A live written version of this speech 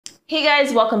Hey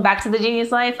guys, welcome back to The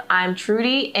Genius Life. I'm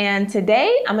Trudy, and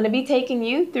today I'm going to be taking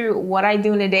you through what I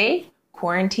do in a day,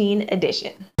 quarantine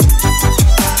edition.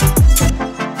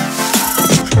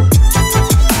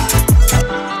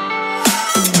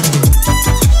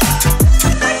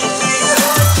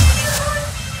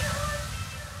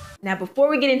 Now, before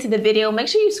we get into the video, make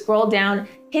sure you scroll down,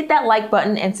 hit that like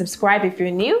button, and subscribe if you're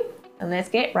new. And let's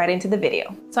get right into the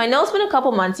video. So I know it's been a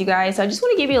couple months, you guys, so I just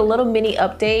want to give you a little mini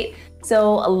update.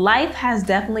 So life has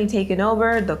definitely taken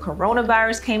over. The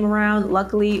coronavirus came around.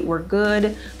 Luckily, we're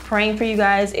good. Praying for you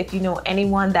guys if you know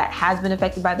anyone that has been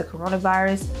affected by the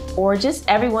coronavirus, or just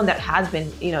everyone that has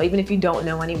been, even if you don't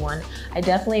know anyone. I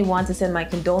definitely want to send my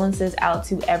condolences out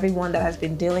to everyone that has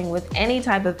been dealing with any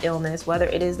type of illness, whether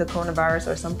it is the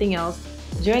coronavirus or something else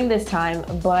during this time.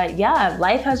 But yeah,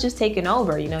 life has just taken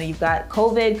over. You've got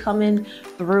COVID coming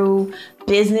through,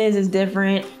 business is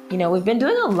different. We've been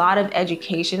doing a lot of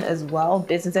education as well,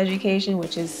 business education,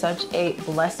 which is such a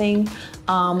blessing.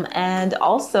 And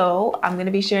also I'm going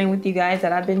to be sharing with you guys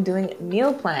that I've been doing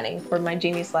meal planning for my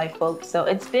Genius Life folks. So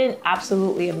it's been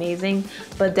absolutely amazing,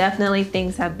 but definitely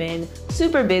things have been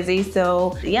super busy.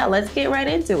 So yeah, let's get right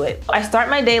into it. I start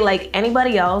my day like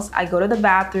anybody else. I go to the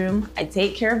bathroom, I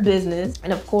take care of business.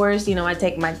 And of course, I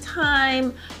take my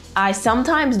time. I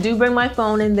sometimes do bring my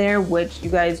phone in there, which you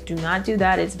guys do not do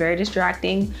that. It's very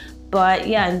distracting. But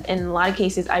yeah, in a lot of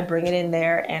cases, I bring it in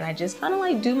there and I just kind of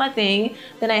like do my thing.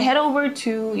 Then I head over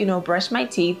to, brush my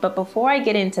teeth. But before I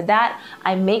get into that,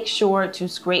 I make sure to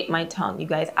scrape my tongue. You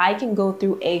guys, I can go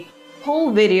through a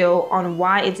whole video on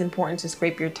why it's important to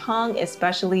scrape your tongue,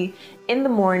 especially in the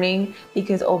morning,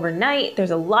 because overnight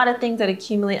there's a lot of things that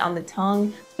accumulate on the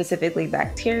tongue, specifically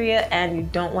bacteria, and you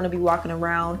don't want to be walking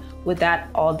around with that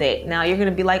all day. Now you're gonna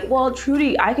be like, well,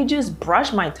 Trudy, I could just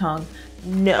brush my tongue.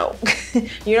 No,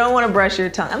 you don't want to brush your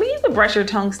tongue. I mean, you can brush your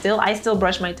tongue still. I still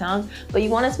brush my tongue, but you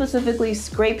want to specifically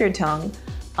scrape your tongue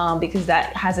because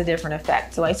that has a different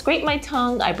effect. So I scrape my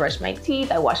tongue, I brush my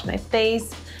teeth, I wash my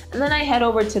face, and then I head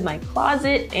over to my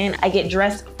closet and I get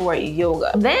dressed for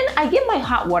yoga. Then I get my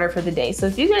hot water for the day. So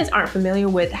if you guys aren't familiar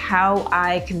with how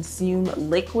I consume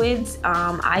liquids,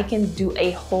 I can do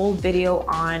a whole video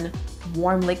on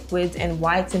warm liquids and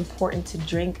why it's important to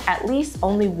drink at least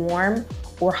only warm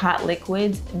or hot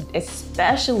liquids,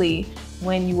 especially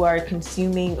when you are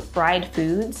consuming fried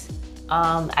foods.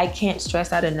 I can't stress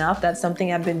that enough. That's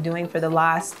something I've been doing for the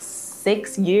last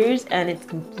 6 years and it's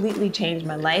completely changed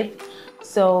my life.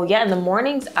 So yeah, in the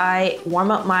mornings, I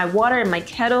warm up my water in my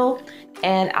kettle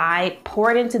and I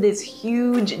pour it into this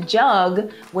huge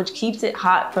jug, which keeps it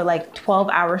hot for like 12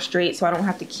 hours straight, so I don't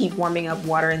have to keep warming up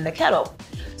water in the kettle.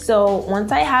 So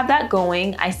once I have that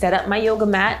going, I set up my yoga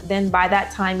mat. Then by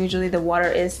that time, usually the water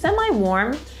is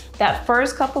semi-warm. That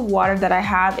first cup of water that I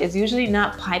have is usually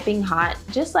not piping hot,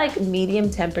 just like medium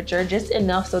temperature, just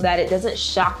enough so that it doesn't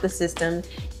shock the system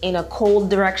in a cold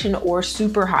direction or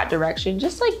super hot direction,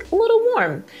 just like a little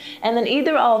warm. And then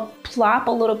either I'll plop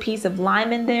a little piece of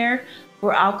lime in there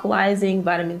for alkalizing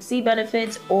vitamin C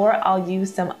benefits, or I'll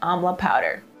use some amla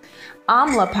powder.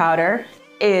 Amla powder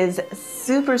is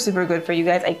super, super good for you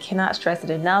guys. I cannot stress it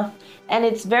enough. And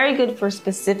it's very good for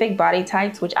specific body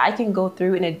types, which I can go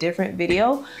through in a different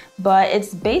video, but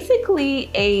it's basically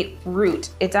a fruit.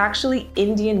 It's actually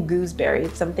Indian gooseberry.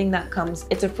 It's a fruit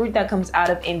that comes out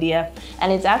of India, and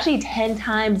it's actually 10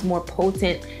 times more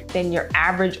potent than your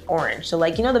average orange. So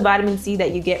like, the vitamin C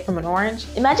that you get from an orange?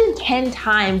 Imagine 10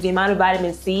 times the amount of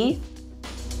vitamin C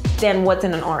than what's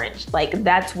in an orange. Like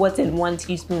that's what's in 1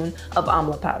 teaspoon of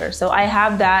amla powder. So I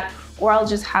have that, or I'll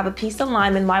just have a piece of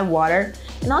lime in my water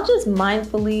and I'll just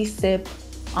mindfully sip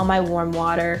on my warm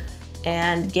water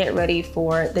and get ready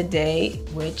for the day,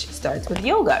 which starts with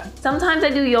yoga. Sometimes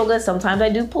I do yoga, sometimes I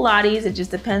do Pilates. It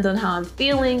just depends on how I'm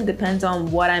feeling, depends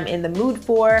on what I'm in the mood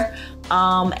for.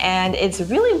 And it's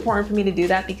really important for me to do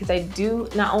that because I do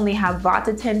not only have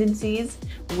Vata tendencies,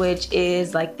 which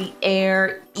is like the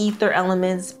air, ether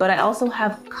elements, but I also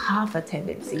have Kapha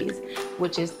tendencies,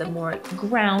 which is the more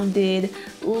grounded,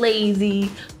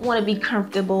 lazy, want to be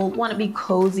comfortable, want to be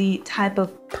cozy type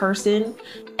of person.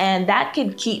 And that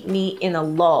could keep me in a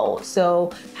lull.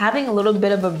 So having a little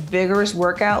bit of a vigorous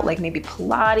workout, like maybe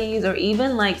Pilates or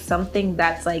even like something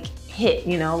that's like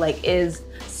HIIT, is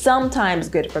sometimes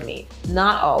good for me.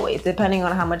 Not always, depending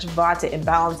on how much Vata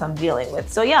imbalance I'm dealing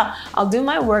with. So yeah, I'll do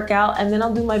my workout and then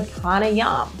I'll do my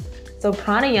pranayama. So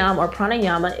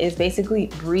pranayama is basically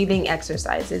breathing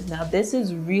exercises. Now this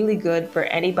is really good for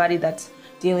anybody that's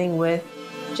dealing with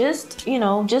just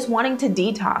wanting to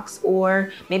detox,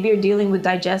 or maybe you're dealing with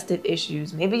digestive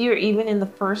issues. Maybe you're even in the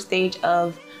first stage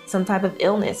of some type of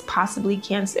illness, possibly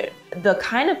cancer. The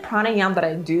kind of pranayama that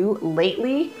I do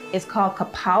lately is called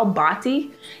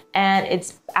Kapalbhati, and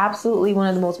it's absolutely one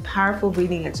of the most powerful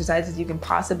breathing exercises you can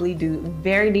possibly do.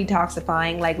 Very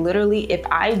detoxifying. Like literally, if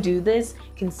I do this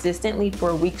consistently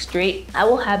for a week straight, I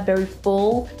will have very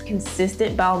full,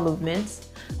 consistent bowel movements,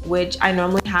 which I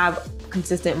normally have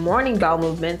consistent morning bowel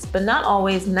movements, but not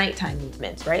always nighttime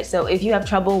movements, right? So if you have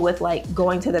trouble with like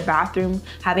going to the bathroom,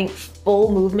 having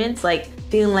full movements, like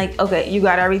feeling like, okay, you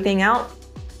got everything out,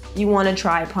 you want to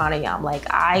try pranayama. Like,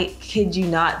 I kid you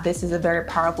not, this is a very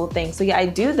powerful thing. So yeah, I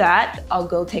do that. I'll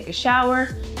go take a shower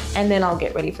and then I'll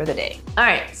get ready for the day. All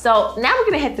right, so now we're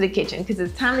gonna head to the kitchen because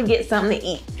it's time to get something to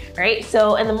eat, right?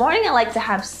 So in the morning, I like to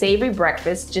have savory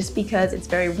breakfast just because it's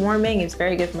very warming. It's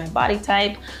very good for my body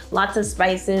type. Lots of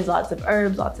spices, lots of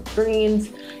herbs, lots of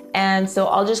greens. And so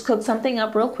I'll just cook something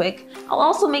up real quick. I'll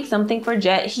also make something for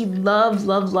Jet. He loves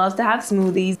to have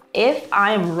smoothies. If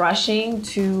I'm rushing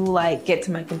to like get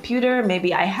to my computer,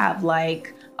 maybe I have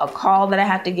like a call that I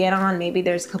have to get on, maybe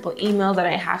there's a couple emails that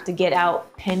I have to get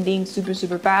out pending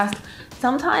super fast.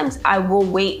 Sometimes I will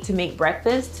wait to make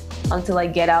breakfast until I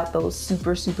get out those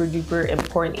super duper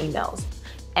important emails.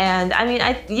 And I mean,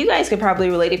 you guys could probably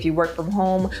relate if you work from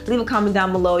home. Leave a comment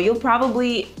down below. You'll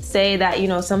probably say that, you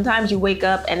know, sometimes you wake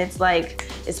up and it's like,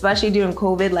 especially during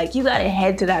COVID, like you gotta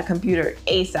head to that computer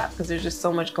ASAP because there's just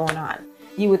so much going on.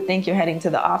 You would think you're heading to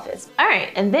the office. All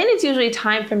right, and then it's usually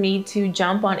time for me to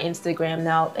jump on Instagram.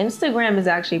 Now, Instagram is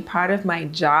actually part of my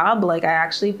job. Like I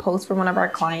actually post for one of our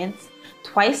clients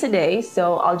twice a day.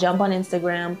 So I'll jump on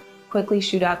Instagram, quickly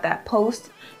shoot out that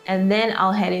post, and then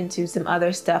I'll head into some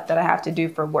other stuff that I have to do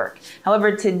for work.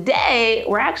 However, today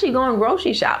we're actually going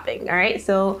grocery shopping, all right?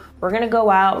 So we're gonna go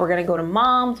out, we're gonna go to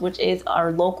Mom's, which is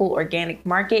our local organic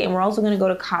market, and we're also gonna go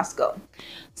to Costco.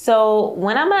 So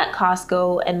when I'm at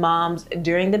Costco and Mom's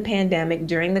during the pandemic,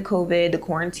 during the COVID, the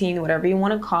quarantine, whatever you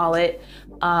wanna call it,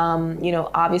 you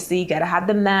know, obviously you gotta have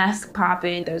the mask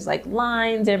popping. There's like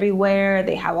lines everywhere.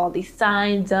 They have all these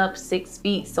signs up, 6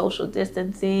 feet, social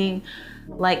distancing.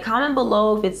 Like comment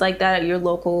below if it's like that at your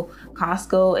local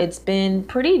Costco. It's been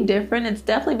pretty different. It's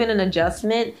definitely been an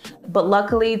adjustment, but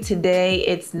luckily today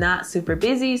it's not super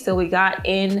busy. So we got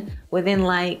in within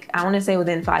like, I wanna say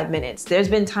within 5 minutes. There's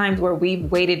been times where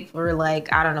we've waited for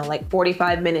like, I don't know, like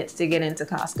 45 minutes to get into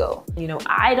Costco. You know,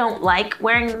 I don't like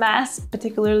wearing the mask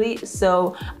particularly,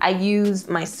 so I use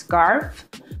my scarf.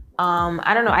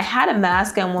 I don't know, I had a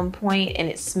mask at one point and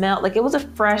it smelled like it was a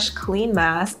fresh, clean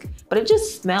mask, but it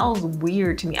just smells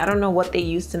weird to me. I don't know what they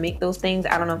use to make those things.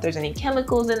 I don't know if there's any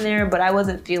chemicals in there, but I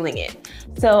wasn't feeling it.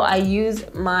 So I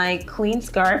use my clean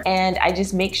scarf and I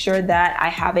just make sure that I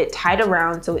have it tied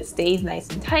around so it stays nice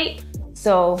and tight.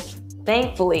 So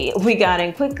thankfully we got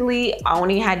in quickly. I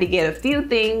only had to get a few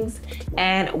things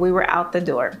and we were out the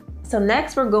door. So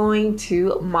next we're going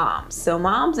to Mom's. So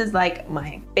Mom's is like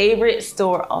my favorite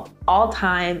store of all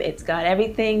time. It's got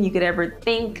everything you could ever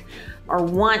think or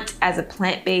want as a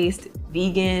plant-based,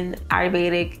 vegan,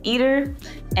 Ayurvedic eater.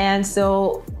 And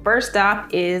so first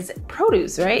stop is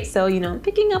produce, right? So, you know, I'm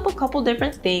picking up a couple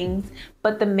different things,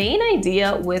 but the main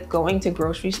idea with going to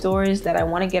grocery stores that I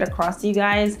want to get across to you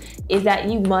guys is that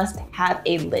you must have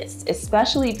a list,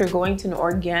 especially if you're going to an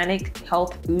organic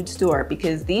health food store,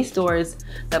 because these stores,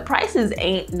 the prices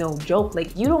ain't no joke.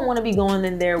 Like you don't want to be going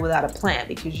in there without a plan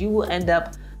because you will end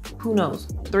up, who knows,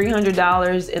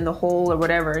 $300 in the hole or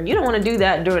whatever. And you don't want to do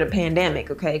that during a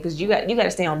pandemic, okay? Because you got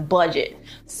to stay on budget.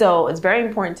 So it's very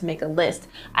important to make a list.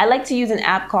 I like to use an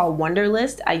app called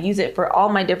Wunderlist. I use it for all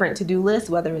my different to-do lists,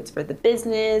 whether it's for the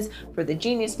business, for the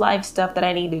Genius Life stuff that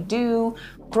I need to do,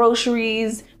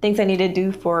 groceries, things I need to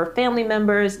do for family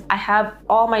members. I have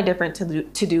all my different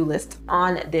to-do lists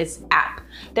on this app.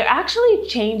 They're actually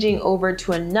changing over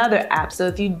to another app. So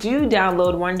if you do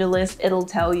download Wunderlist, it'll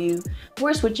tell you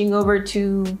we're switching over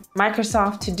to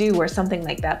Microsoft To Do or something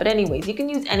like that. But anyways, you can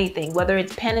use anything, whether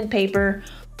it's pen and paper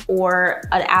or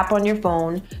an app on your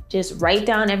phone. Just write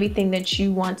down everything that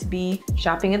you want to be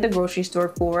shopping at the grocery store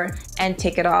for and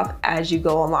tick it off as you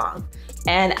go along.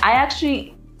 And I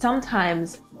actually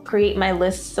sometimes create my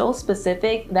list so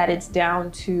specific that it's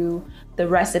down to the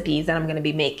recipes that I'm gonna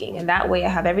be making. And that way I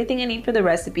have everything I need for the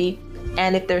recipe.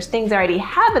 And if there's things I already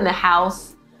have in the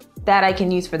house that I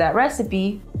can use for that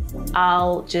recipe,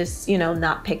 I'll just, you know,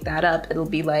 not pick that up. It'll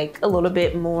be like a little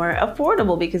bit more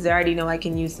affordable because I already know I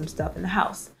can use some stuff in the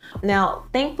house. Now,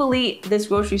 thankfully, this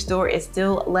grocery store is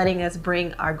still letting us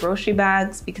bring our grocery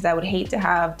bags because I would hate to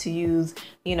have to use,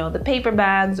 you know, the paper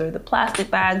bags or the plastic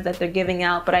bags that they're giving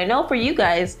out. But I know for you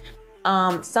guys,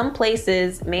 some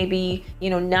places maybe,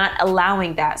 not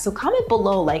allowing that. So comment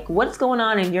below, like, what's going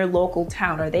on in your local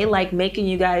town? Are they like making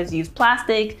you guys use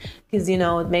plastic because,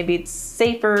 maybe it's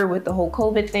safer with the whole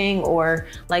COVID thing, or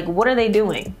like, what are they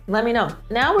doing? Let me know.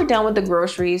 Now we're done with the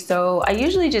groceries. So I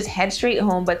usually just head straight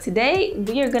home, but today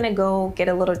we are gonna go get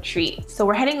a little treat. So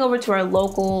we're heading over to our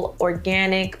local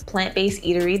organic plant-based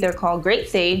eatery. They're called Great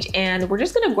Sage, and we're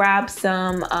just gonna grab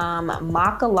some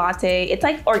maca latte.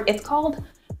 It's called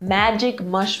Magic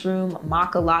Mushroom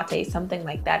Maca Latte, something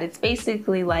like that. It's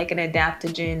basically like an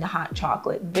adaptogen hot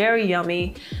chocolate. Very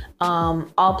yummy,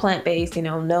 all plant-based,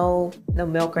 no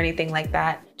milk or anything like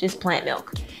that, just plant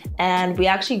milk. And we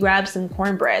actually grabbed some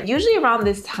cornbread. Usually around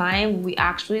this time, we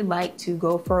actually like to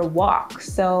go for a walk.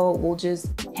 So we'll just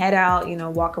head out,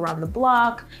 walk around the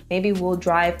block. Maybe we'll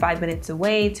drive 5 minutes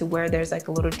away to where there's like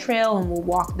a little trail and we'll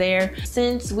walk there.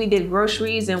 Since we did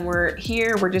groceries and we're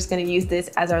here, we're just gonna use this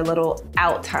as our little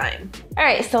out time. All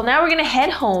right, so now we're gonna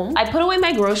head home. I put away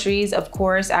my groceries, of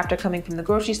course, after coming from the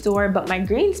grocery store, but my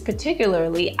greens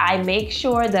particularly, I make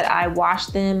sure that I wash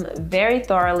them very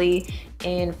thoroughly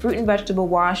in fruit and vegetable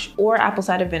wash or apple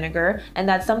cider vinegar. And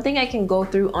that's something I can go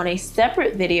through on a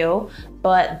separate video,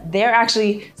 but they're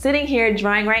actually sitting here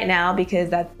drying right now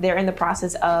because they're in the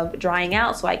process of drying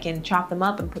out, so I can chop them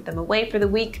up and put them away for the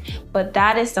week. But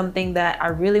that is something that I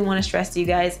really want to stress to you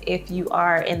guys if you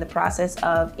are in the process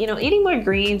of, eating more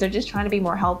greens or just trying to be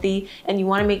more healthy, and you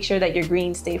want to make sure that your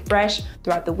greens stay fresh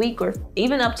throughout the week or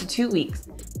even up to 2 weeks.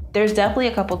 There's definitely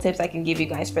a couple tips I can give you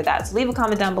guys for that. So leave a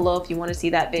comment down below if you want to see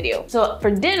that video. So for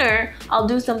dinner, I'll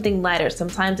do something lighter.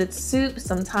 Sometimes it's soup,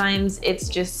 sometimes it's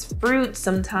just fruit,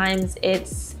 sometimes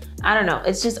it's, I don't know,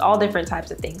 it's just all different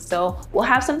types of things. So we'll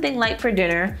have something light for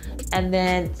dinner, and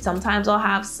then sometimes I'll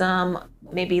have some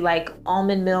maybe like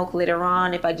almond milk later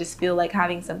on if I just feel like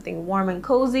having something warm and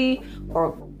cozy,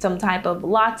 or some type of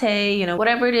latte,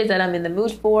 whatever it is that I'm in the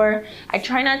mood for. I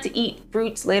try not to eat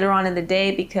fruits later on in the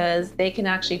day because they can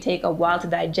actually take a while to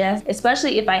digest,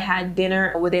 especially if I had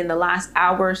dinner within the last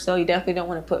hour or so. You definitely don't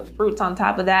want to put fruits on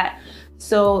top of that.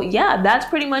 So yeah, that's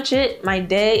pretty much it. My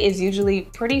day is usually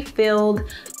pretty filled.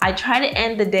 I try to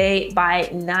end the day by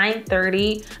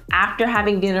 9:30. After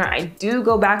having dinner, I do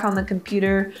go back on the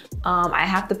computer. I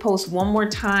have to post one more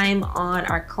time on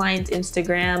our client's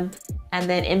Instagram. And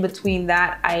then in between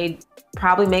that, I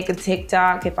probably make a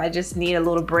TikTok if I just need a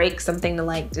little break, something to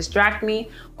like distract me,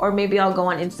 or maybe I'll go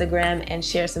on Instagram and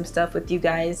share some stuff with you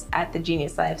guys at The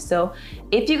Genius Life. So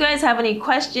if you guys have any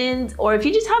questions, or if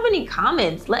you just have any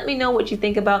comments, let me know what you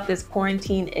think about this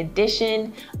quarantine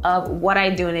edition of what I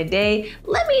do in a day.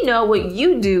 Let me know what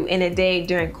you do in a day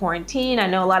during quarantine. I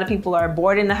know a lot of people are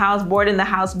bored in the house,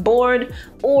 bored.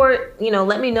 Or,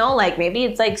 let me know, like maybe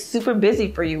it's like super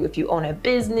busy for you if you own a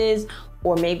business,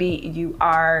 or maybe you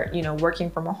are, working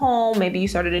from home. Maybe you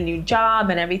started a new job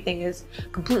and everything is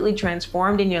completely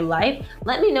transformed in your life.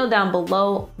 Let me know down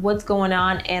below what's going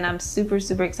on, and I'm super,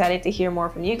 super excited to hear more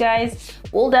from you guys.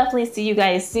 We'll definitely see you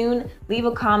guys soon. Leave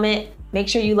a comment, make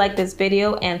sure you like this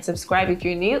video and subscribe if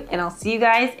you're new, and I'll see you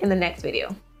guys in the next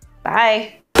video.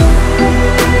 Bye.